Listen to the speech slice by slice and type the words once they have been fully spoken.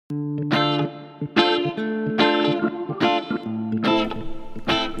Hey,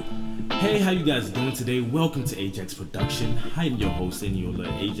 how you guys doing today? Welcome to Ajax Production. I'm your host,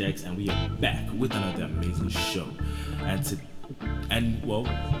 Eniola Ajax, and we are back with another amazing show. My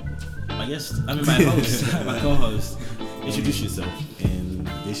guest, my host, my co-host. Introduce yourself. And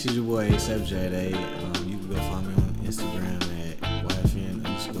this is your boy Asap JDAY. You can go find me on Instagram at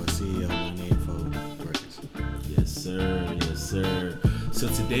YFN_CEO 984 Records. Yes, sir. So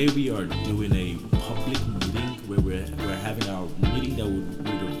today we are doing a public meeting where we're having our meeting that we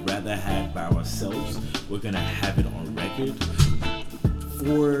would rather have by ourselves. We're gonna have it on record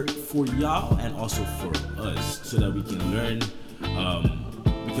for y'all and also for us, so that we can learn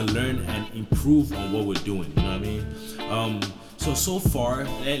and improve on what we're doing. You know what I mean? So far,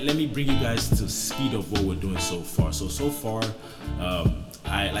 let me bring you guys to speed of what we're doing so far. So far, I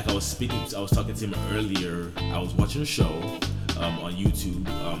was talking to him earlier. I was watching a show on YouTube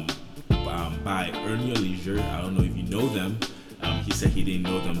by Earn Your Leisure. I don't know if you know them. He said he didn't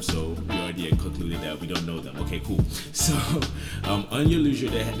know them, so we already concluded that we don't know them. Okay, cool. So on Your Leisure,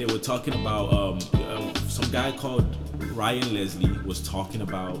 they were talking about some guy called Ryan Leslie was talking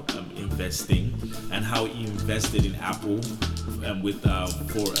about investing and how he invested in Apple with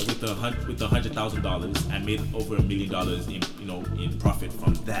 $100,000 and made over $1 million in profit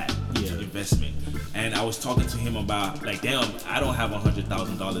from that investment. And I was talking to him about I don't have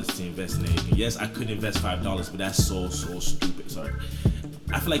 $100,000 to invest in anything. Yes, I could invest $5, but that's so stupid. Sorry.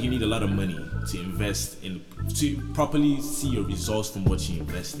 I feel like you need a lot of money to invest in, to properly see your results from what you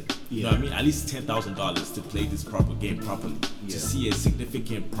invested. You know what I mean? At least $10,000 to play this game properly, to see a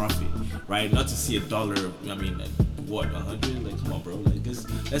significant profit, right? Not to see $1. I mean, what, 100? Like, come on, bro. Like,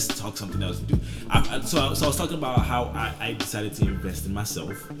 let's talk something else to do. So I was talking about how I decided to invest in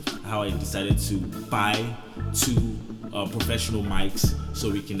myself, how I decided to buy two professional mics so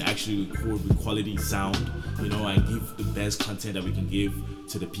we can actually record with quality sound, and give the best content that we can give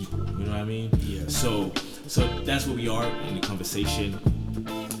to the people. You know what I mean? Yeah. So that's where we are in the conversation,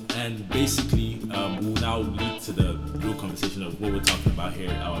 and basically we'll now lead to the real conversation of what we're talking about here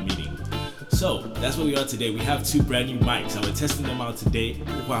at our meeting. So that's where we are today. We have two brand new mics, and we're testing them out today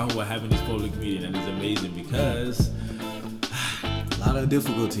while we're having this public meeting, and it's amazing because a lot of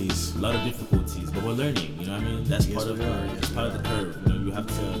difficulties, but we're learning. You know what I mean? That's part of the curve. You have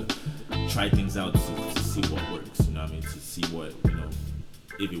to try things out to see what works. You know what I mean? To see what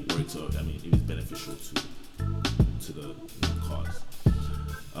if it works, or if it's beneficial to the cause.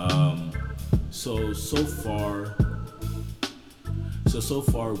 So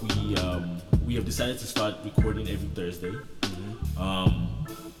far we have decided to start recording every Thursday.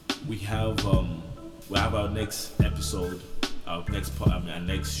 We have our next episode, our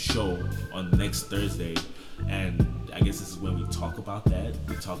next show on next Thursday, and I guess this is when we talk about that.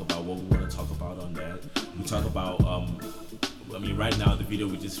 We talk about what we want to talk about on that. We talk about right now the video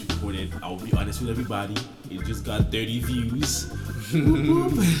we just recorded, I'll be honest with everybody, it just got 30 views.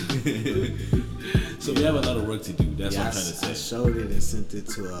 So we have a lot of work to do. That's what I'm trying to say. I showed it and sent it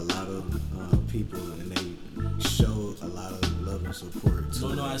to a lot of people, and they showed a lot of love and support.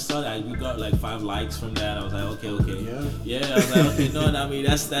 No, I saw that. We got like 5 likes from that. I was like, okay. Yeah, I was like, okay. No,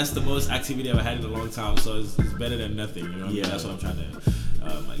 that's the most activity I've had in a long time. So it's better than nothing. You know what I mean? That's what I'm trying to,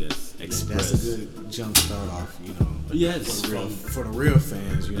 I guess, express. That's a good jump start off. Yes, for the real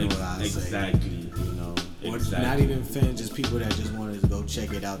fans. You know what I say? Exactly. Or not even fans, just people that just wanted to go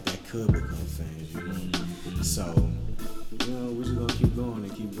check it out that could become fans. So, we're just gonna keep going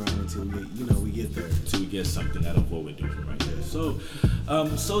and keep grinding until we get there. Until we get something out of what we're doing right there. So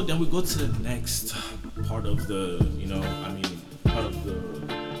then we go to the next part of the, part of the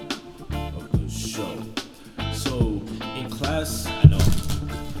show. So in class, I know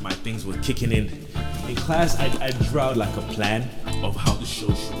my things were kicking in. In class, I drew out like a plan of how the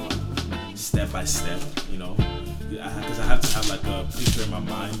show should run, step by step, because I have to have like a picture in my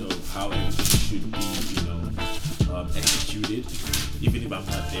mind of how everything should be, executed, even if I'm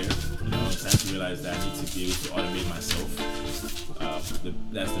not there. So I have to realize that I need to be able to automate myself.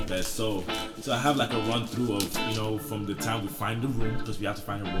 That's the best. So I have like a run through of, from the time we find the room, because we have to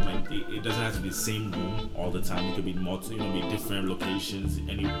find a room, and it doesn't have to be the same room all the time. It could be be different locations,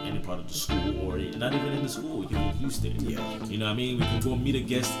 any part of the school, or not even in the school. It can be in Houston. Yeah. You know what I mean? We can go meet a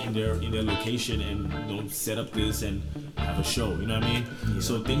guest in their location and set up this and have a show. You know what I mean? Yeah.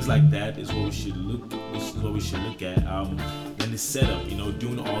 So things like that is what we should look at. Then the setup,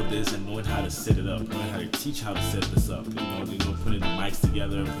 doing all this and knowing how to set it up, knowing how to teach how to set this up, putting the mics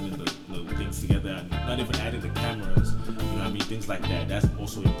together, putting the things together, and not even adding the cameras, things like that. That's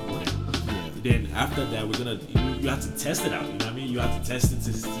also important. then after that, you have to test it out. You know what I mean? You have to test it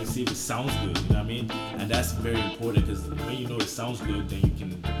to see if it sounds good. You know what I mean? And that's very important because when you know it sounds good, then you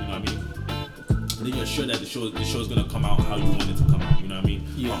can, you know what I mean? Then you're sure that the show is gonna come out how you want it to come out. You know what I mean?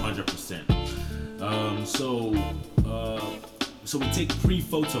 100%. So we take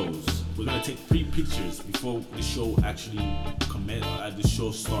pre-photos. We're gonna take pre-pictures before the show actually the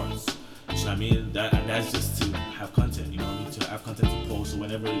show starts. You know what I mean? That's just to have content. You know what I mean? To have content to post. So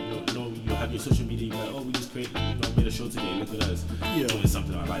whenever you have your social media, you're like, oh, we just made a show today. Look at us doing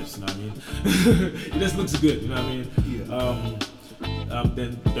something in our lives. You know what I mean? It just looks good. You know what I mean? Yeah.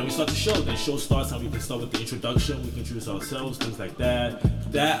 Then we start the show. The show starts and we can start with the introduction. We can introduce ourselves, things like that.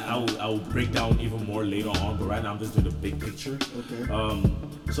 That I will break down even more later on. But right now I'm just doing the big picture. Okay.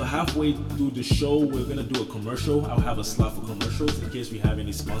 So halfway through the show, we're gonna do a commercial. I'll have a slot for commercials in case we have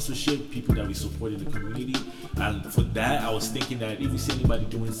any sponsorship, people that we support in the community. And for that, I was thinking that if we see anybody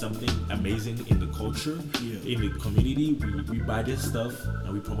doing something amazing in the culture, in the community, we buy this stuff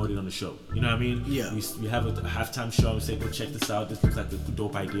and we promote it on the show. You know what I mean? Yeah. We have a halftime show and we say, go check this out. This looks like a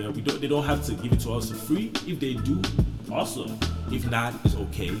dope idea. They don't have to give it to us for free. If they do, awesome. If not, it's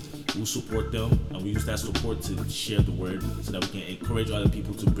okay. We'll support them and we use that support to share the word so that we can encourage other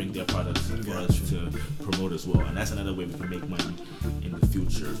people to bring their products for us to promote as well. And that's another way we can make money in the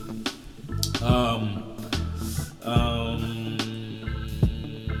future.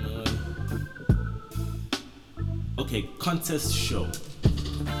 Okay, contest show.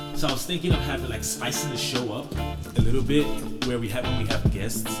 So I was thinking of having like spicing the show up a little bit, where when we have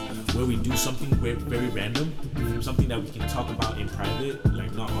guests, where we do something very random, something that we can talk about in private,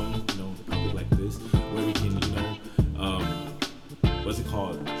 like not on public like this, where we can what's it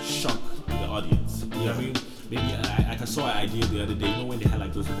called, shock the audience. You know what I mean? Maybe I saw an idea the other day. You know when they had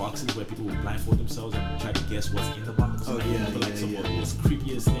like those boxes where people would blindfold themselves and try to guess what's in the box? Oh, Like some of the most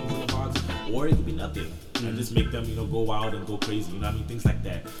creepiest things in the box, or it could be nothing. And just make them, go wild and go crazy. You know what I mean? Things like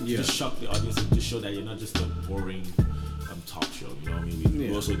that. Yeah. Just shock the audience and just show that you're not just a boring talk show. You know what I mean?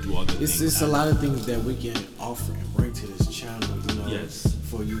 We also do other things. It's a lot of things that we can offer and bring to this channel. Yes.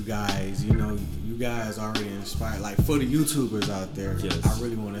 For you guys, you guys already inspired. Like for the YouTubers out there, yes. I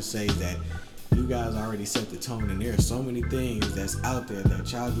really want to say that you guys already set the tone, and there are so many things that's out there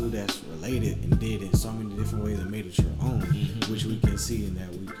that y'all do that's related and did in so many different ways and made it your own, which we can see and that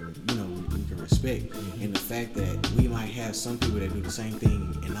we can, we can respect. And the fact that we might have some people that do the same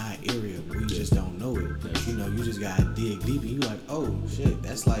thing in our area, we just don't know it. You just gotta dig deep, and you like, oh shit,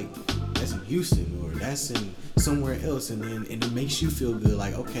 that's in Houston or that's in somewhere else, and it makes you feel good,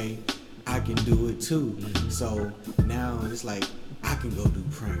 like okay, I can do it too. So now it's like, I can go do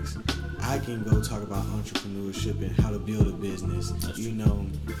pranks. I can go talk about entrepreneurship and how to build a business,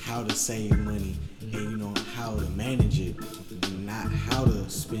 how to save money and, how to manage it, not how to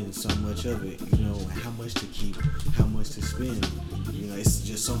spend so much of it, and how much to keep, how much to spend. It's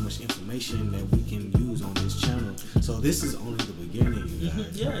just so much information that we can use on this channel. So this is only the beginning, you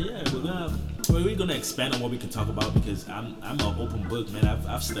guys. Yeah. We're gonna expand on what we can talk about because I'm an open book, man.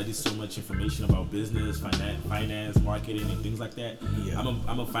 I've studied so much information about business, finance, marketing, and things like that. Yeah.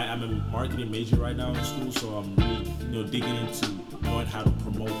 I'm a marketing major right now in school, so I'm really digging into knowing how to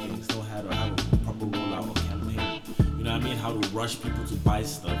promote things, know how to have a proper rollout of campaign. You know what I mean? How to rush people to buy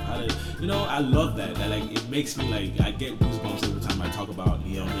stuff. How to, I love that. Like it makes me like I get goosebumps every time I talk about a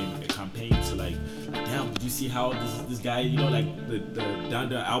campaign. To like, damn, did you see how this guy, like the Down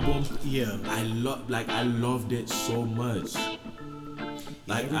the album? Yeah. I loved it so much.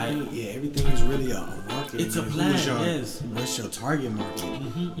 Like everything is really a market. It's a plan. What's your target market?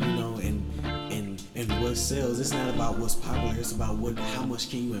 And what sells. It's not about what's popular. It's about how much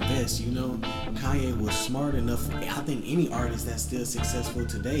can you invest. Kanye was smart enough. I think any artist that's still successful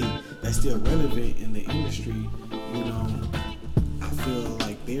today, that's still relevant in the industry, I feel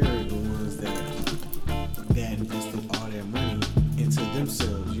like they're the ones that invested all their money into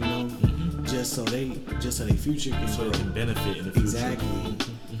themselves. Just so they future can so they can benefit in the future. Exactly.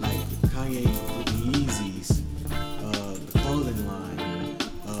 Like Kanye with the Yeezys, the clothing line,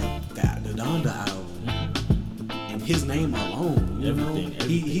 the Donda album, and his name alone. Everything.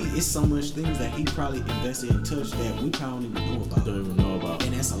 It's so much things that he probably invested and touched that we probably don't even know about.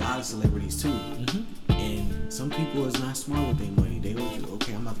 And that's a lot of celebrities too. And some people is not smart with their money. They go,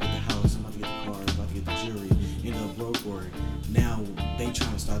 okay, I'm about to get the house, I'm about to get the car, I'm about to get the jewelry, end up broke, or now they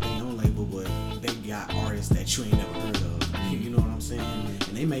trying to start their own label, but they got artists that you ain't never heard of. You know what I'm saying?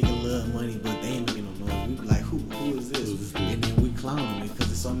 And they making a little money, but they ain't making no noise. We be like, who is this? And then we clown them because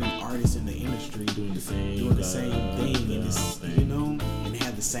there's so many artists in the industry doing the same thing, and it's, and they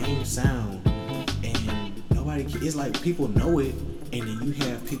have the same sound, and nobody. It's like people know it, and then you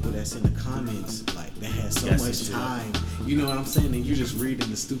have people that's in the comments like that has so much time. You know what I'm saying? And you're just reading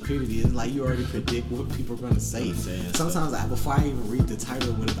the stupidity. It's like you already predict what people are gonna say. Sometimes before I even read the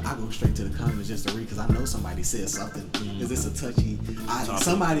title, I go straight to the comments just to read because I know somebody said something. Is this a touchy? I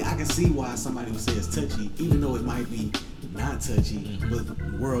can see why somebody would say it's touchy, even though it might be not touchy. But the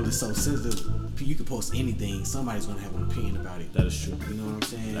world is so sensitive. You can post anything. Somebody's gonna have an opinion about it. That is true. You know what I'm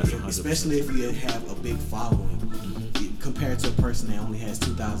saying? Especially if you have a big following. Compared to a person that only has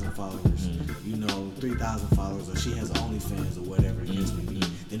 2,000 followers, 3,000 followers, or she has OnlyFans or whatever it is, maybe,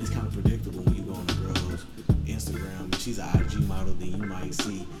 then it's kind of predictable when you go on a girl's Instagram and she's an IG model, then you might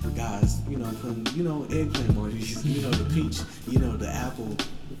see guys, putting, eggplant emojis, the peach, the apple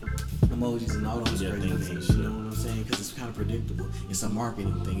emojis and all those crazy things, you know what I'm saying? Because it's kind of predictable. It's a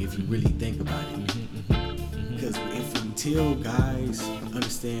marketing thing if you really think about it. Because until guys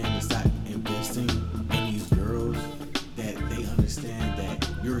understand and start investing in these girls, that they understand that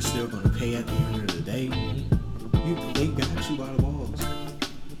you're still going to pay at the end of the day, they got you by the balls.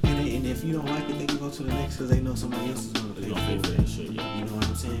 And if you don't like it, they can go to the next because they know somebody else is going to pay for it. You know what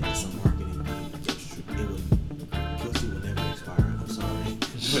I'm saying? It's a marketing thing. Pussy will never expire. I'm sorry.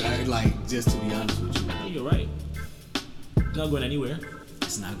 But just to be honest with you. You're right. It's not going anywhere.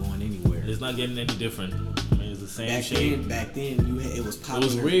 It's not going anywhere. It's not getting any different. I mean, it's the same shit. Back then, it was popular. It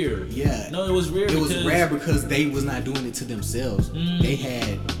was rare. Yeah. No, it was rare. It was rare because they was not doing it to themselves. They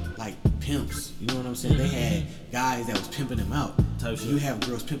had pimps. You know what I'm saying? They had guys that was pimping them out. You have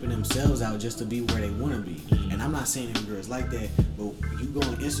girls pimping themselves out just to be where they want to be. And I'm not saying every girl's like that, but you go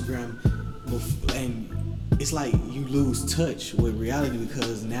on Instagram and it's like you lose touch with reality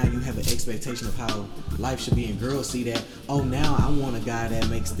because now you have an expectation of how life should be, and girls see that, oh, now I want a guy that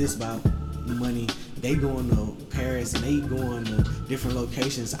makes this about money. They going to Paris and they going to different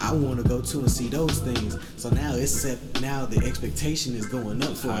locations I want to go to and see those things. So now now the expectation is going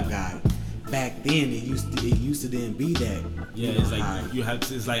up for a guy. Back then it used to then be that. Yeah, it's like you have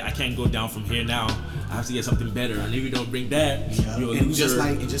to. It's like I can't go down from here now. I have to get something better. And if you don't bring that, you're a loser.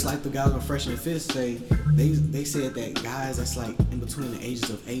 Just like the guys on Fresh and Fit say, they said that guys that's like in between the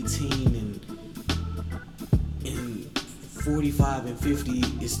ages of 18 and 45 and 50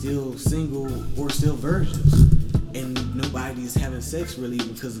 is still single or still virgins, and nobody's having sex really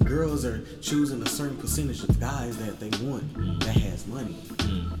because the girls are choosing a certain percentage of guys that they want that has money.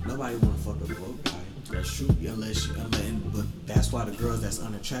 Nobody want to fuck a broke guy. That's true. But that's why the girls that's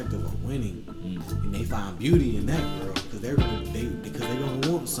unattractive are winning, and they find beauty in that girl because they're gonna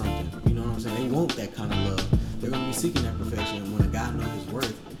want something. You know what I'm saying? They want that kind of love. They're gonna be seeking that perfection. And when a guy knows his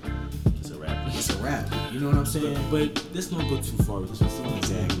worth, it's a wrap. You know what I'm saying? But let's not go too far because we still want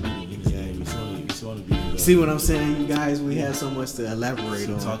to be see what I'm saying, you guys? We have so much to elaborate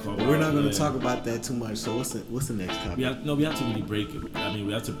on. We're not going to talk about that too much. So what's the next topic? We have to really break it. I mean,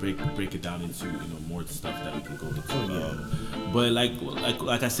 we have to break it down into more stuff that we can go into. But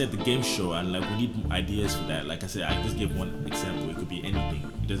like I said, the game show, and we need ideas for that. Like I said, I just give one example. It could be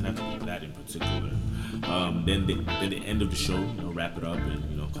anything. It doesn't have to be that in particular. Then the end of the show, wrap it up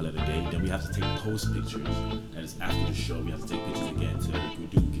and call it a day. Then we have to take post pictures. That is after the show. We have to take pictures again. We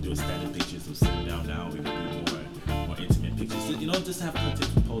can do a standard pictures of sitting down now. We can do more intimate pictures. Just have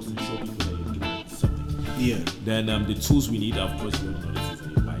content to post and show people that you're doing something. Yeah. Then the tools we need, of course, we know the tools we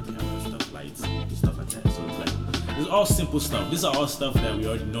need: light, camera, stuff, lights, stuff like that. So it's all simple stuff. These are all stuff that we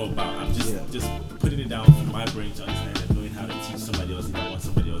already know about. I'm just putting it down for my brain to understand and knowing how to teach somebody else if I want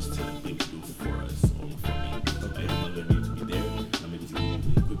somebody else to be able to do it for us or for me. Okay. I'm not going to be there. I'm able to give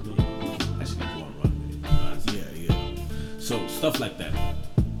you the equipment. We can actually go and run with it. Yeah. So stuff like that.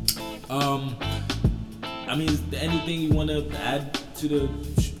 I mean, is there anything you want to add to the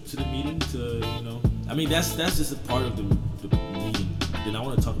meeting? I mean, that's just a part of the meeting. Then I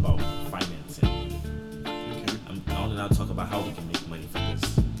want to talk about financing. Okay. I want to now talk about how we can make money from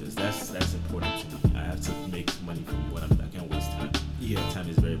this because that's important to me. I have to make money from what I can't waste time. Yeah. Time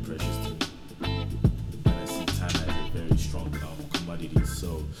is very precious to me, and I see time as a very strong commodity.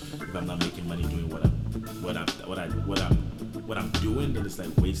 So if I'm not making money doing what I'm doing, then it's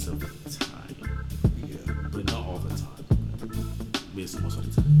like waste of time. But not all the time. Most of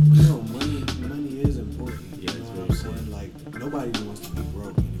the time. Money is important. Yeah, it's very important. Like nobody wants to be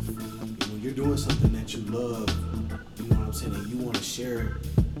broke. And when you're doing something that you love, you know what I'm saying, and you want to share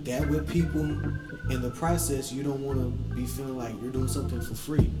that with people, in the process, you don't want to be feeling like you're doing something for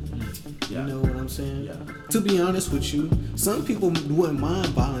free. Yeah. You know what I'm saying? Yeah. To be honest with you, some people wouldn't mind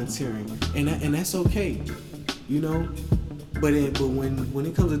volunteering, and that's okay. But when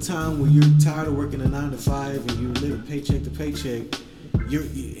it comes a time when you're tired of working a 9 to 5 and you're living paycheck to paycheck,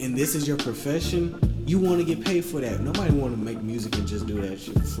 and this is your profession, you want to get paid for that. Nobody want to make music and just do that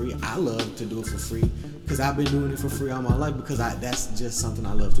shit for free. I love to do it for free because I've been doing it for free all my life because that's just something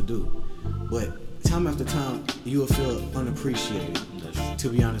I love to do. But time after time, you will feel unappreciated. To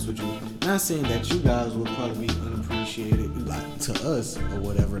be honest with you, not saying that you guys will probably be unappreciated, like to us or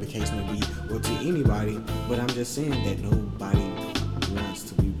whatever the case may be, or to anybody. But I'm just saying that nobody wants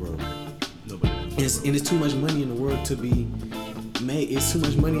to be broke. Nobody. And it's too much money in the world to be made. It's too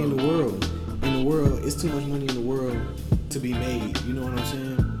much money in the world. It's too much money in the world to be made. You know what I'm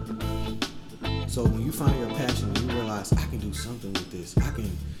saying? So when you find your passion, you realize I can do something with this.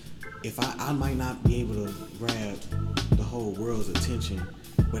 I might not be able to grab the whole world's attention,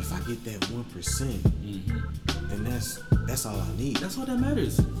 but if I get that 1%, then that's all I need. That's all that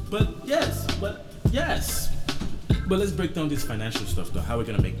matters. But yes. But let's break down this financial stuff though. How we're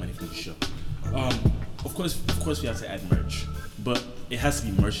gonna make money from the show. Of course we have to add merch, but it has to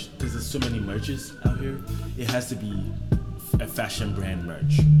be merch because there's so many merches out here. It has to be a fashion brand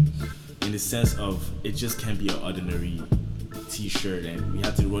merch in the sense of it just can't be an ordinary T-shirt and we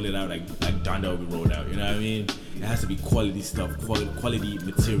have to roll it out like Donda we rolled out. You know what I mean? It has to be quality stuff, quality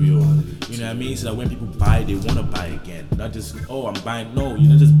material. You know what I mean? So that when people buy, they want to buy again. Not just I'm buying. No, you're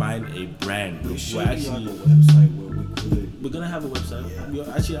not just buying a brand. There should be like a website where we could. We're gonna have a website. Yeah. We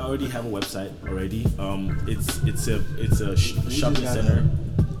actually already have a website already. It's a shopping center.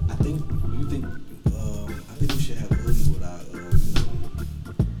 I think we should have a hoodie with our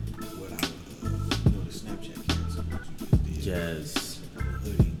the Snapchat cats. What you just did. Yes.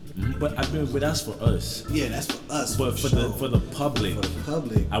 Hoodie. But that's for us. Yeah, that's for us. But for the public. For the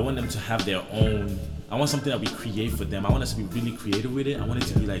public. I want them to have their own. I want something that we create for them. I want us to be really creative with it. I want it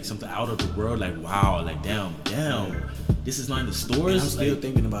to be like something out of the world. Like wow, like damn. This is not in the stores. And I'm still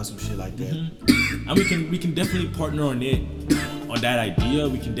thinking about some shit like that. And we can definitely partner on it, on that idea.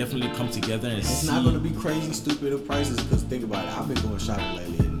 We can definitely come together and it's not gonna be crazy stupid of prices because think about it. I've been going shopping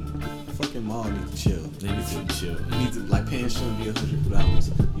lately and the fucking mall need to chill. They need to chill. It needs to like pants shouldn't be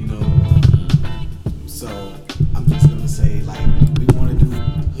 $100, you know. So I'm just gonna say like we want to do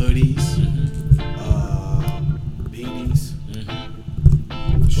hoodies, beanies.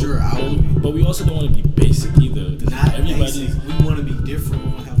 Sure, but we also don't want to be basic either. Not basic. We want to be different.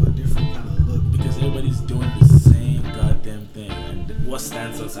 We want to have a different kind of look because everybody's doing the same goddamn thing. And what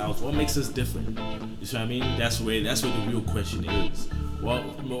stands us out? What makes us different? You see what I mean? That's where the real question is.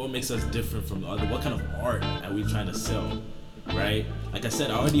 What makes us different from the other? What kind of art are we trying to sell? Right? Like I said,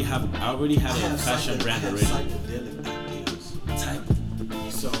 I already have a fashion brand already. Psychedelic ideas. Type.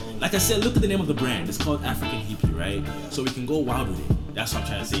 So, like I said, look at the name of the brand. It's called African Hippie, right? So we can go wild with it. That's what I'm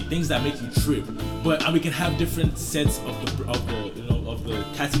trying to say. Things that make you trip, but we can have different sets of the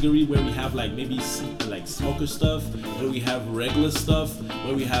category where we have like maybe like smoker stuff, where we have regular stuff,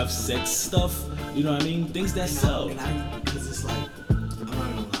 where we have sex stuff. You know what I mean? Things that sell. Because it's like I'm not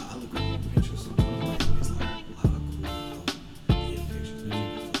gonna lie. I look at pictures sometimes and it's like a lot of cool pictures that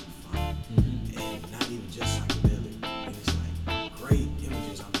fine, and not even just psychedelic. And it's like great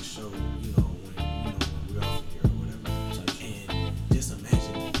images on the show. When we're out here or whatever. And just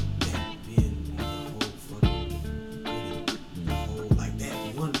imagine that being on the whole fucking the whole like that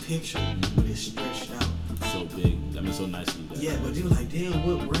one picture, but it's stretched out. So big. I mean, so nicely done. Yeah, but you're like, damn,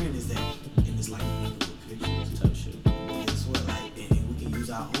 what brand is that? And it's like multiple pictures. Type shit. Guess what? Like, and we can use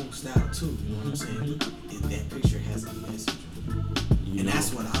our own style too. You know what I'm saying? But that picture has a message, and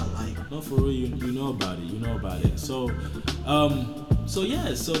that's what I like. No, for real, you know about it. You know about it. So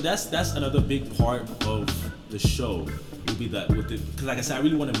that's another big part of the show. Will be that because like I said, I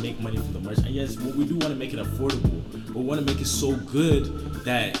really want to make money from the merch. And yes, we do want to make it affordable, but we want to make it so good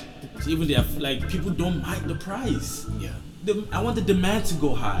that even like people don't mind the price. Yeah. I want the demand to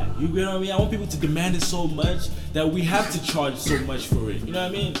go high. You know what I mean? I want people to demand it so much that we have to charge so much for it. You know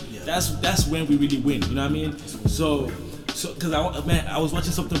what I mean? Yeah. That's when we really win. You know what I mean? So because I was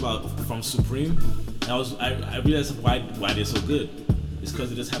watching something from Supreme, and I realized why they're so good. It's because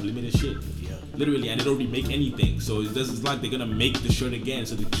they just have limited shit. Yeah. Literally, and they don't remake anything. So it's like they're gonna make the shirt again.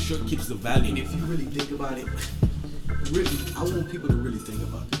 So the shirt keeps the value. And if you really think about it, really, I want people to really think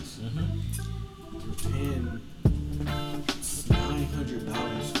about this. You're paying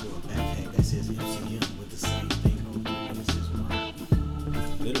 $900 for a backpack that says MCM with the same thing on it, and it's just mine.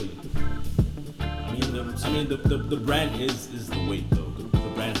 Literally. The brand is the weight though. The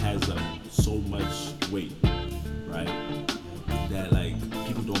brand has so much weight, right? That like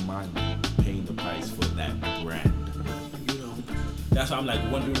people don't mind paying the price for that brand. That's why I'm like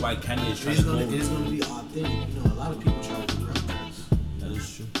wondering why Kanye is trying to go. It's gonna be authentic. A lot of people try to do replicas. That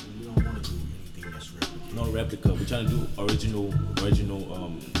is true. We don't want to do anything that's replicated. No replica. We're trying to do original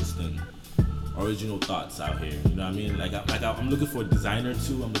this thing. original thoughts out here. You know what I mean? I'm looking for a designer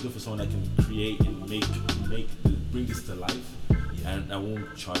too. I'm looking for someone that can create and bring this to life. Yeah. And I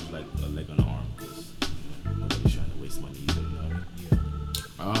won't charge like a leg on the arm because nobody's trying to waste money either. You know what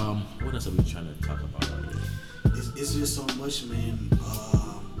I mean? Yeah. What else are we trying to talk about out here? It's just so much, man.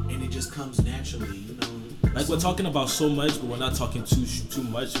 And it just comes naturally, you know. Like we're talking about so much, but we're not talking too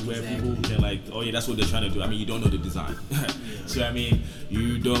much where people can like, oh yeah, that's what they're trying to do. I mean, you don't know the design. So I mean,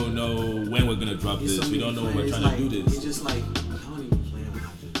 you don't know when we're gonna drop this. We don't know when we're trying to do this. It's just like I don't even plan when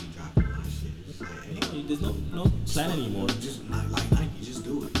I just be dropping my shit. It's just like, hey, there's no plan anymore. Just like Nike, just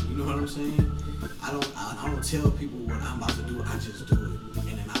do it. You know what I'm saying? I don't tell people what I'm about to do. I just do it,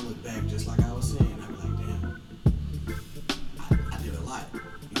 and then I look back just like I was saying. I be like, damn, I did a lot.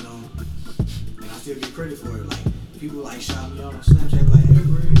 You know. Still get credit for it. Like people like shout me out on Snapchat like, hey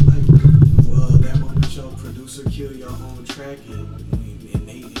Greg, like that moment your producer kill your own track and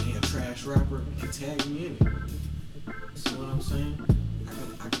they a trash rapper and tag me in it. See what I'm saying?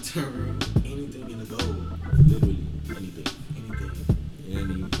 I can turn anything into gold. Literally anything.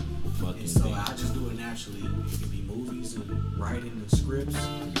 Any fucking so thing. I just do it naturally. It can be movies and writing and scripts,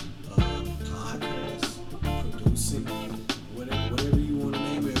 podcasts, producing, whatever you want to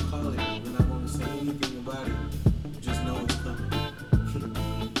name it or call it. We're not going to say anything about it. Just know it's coming.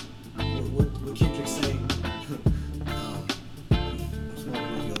 what Kendrick say? I'm smoking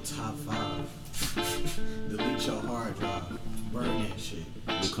on your top 5. Delete your hard drive. Burn that shit.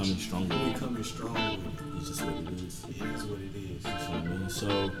 We're coming stronger. We're coming stronger with it. It's just what it is. It is what it is. You know what I mean?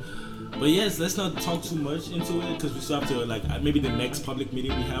 So, but yes, let's not talk too much into it because we still have to like maybe the next public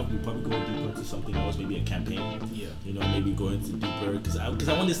meeting we have, we probably go deeper into something else, maybe a campaign. Yeah. You know, maybe go into deeper because I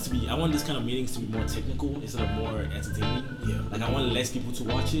want this kind of meetings to be more technical instead of more entertaining. Yeah. Like I want less people to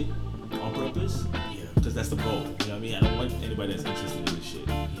watch it on purpose. Yeah. Because that's the goal. You know what I mean? I don't want anybody that's interested in this shit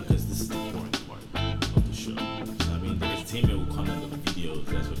because this is the boring part of the show. You know what I mean? The entertainment will come in the videos.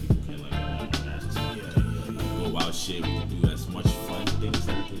 That's what people can like. Go wild shit. We can do as much fun things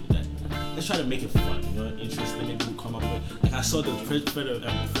that we can. Let's try to make it fun, you know, interesting. Maybe we'll come up with like I saw the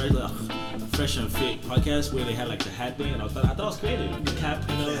Fresh and Fit podcast where they had like the hat thing, and I thought it was creative. The cap,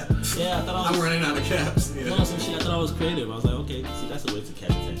 you know, yeah. I thought I'm running out of caps. Yeah. No, some shit. I thought I was creative. I was like, okay, see, that's a way to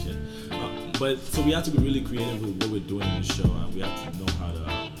catch attention. But so we have to be really creative with what we're doing in the show, and we have to know how to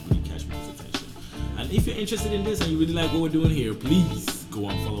really catch people's attention. And if you're interested in this and you really like what we're doing here, please go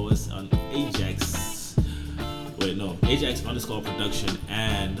and follow us on Ajax. Ajax _production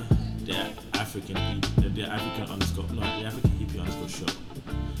and the African EP _show.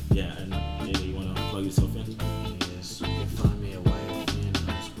 Yeah, and JDAY, you wanna plug yourself in? Yes, you can find me at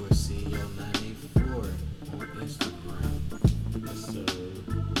YFN_CEO984 on Instagram. Yes, sir.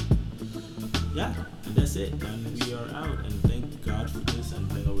 Yeah, and that's it. And we are out. And thank God for this,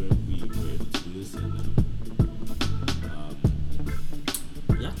 and thank God we were able to do this. And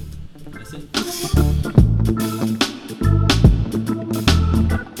yeah, that's it.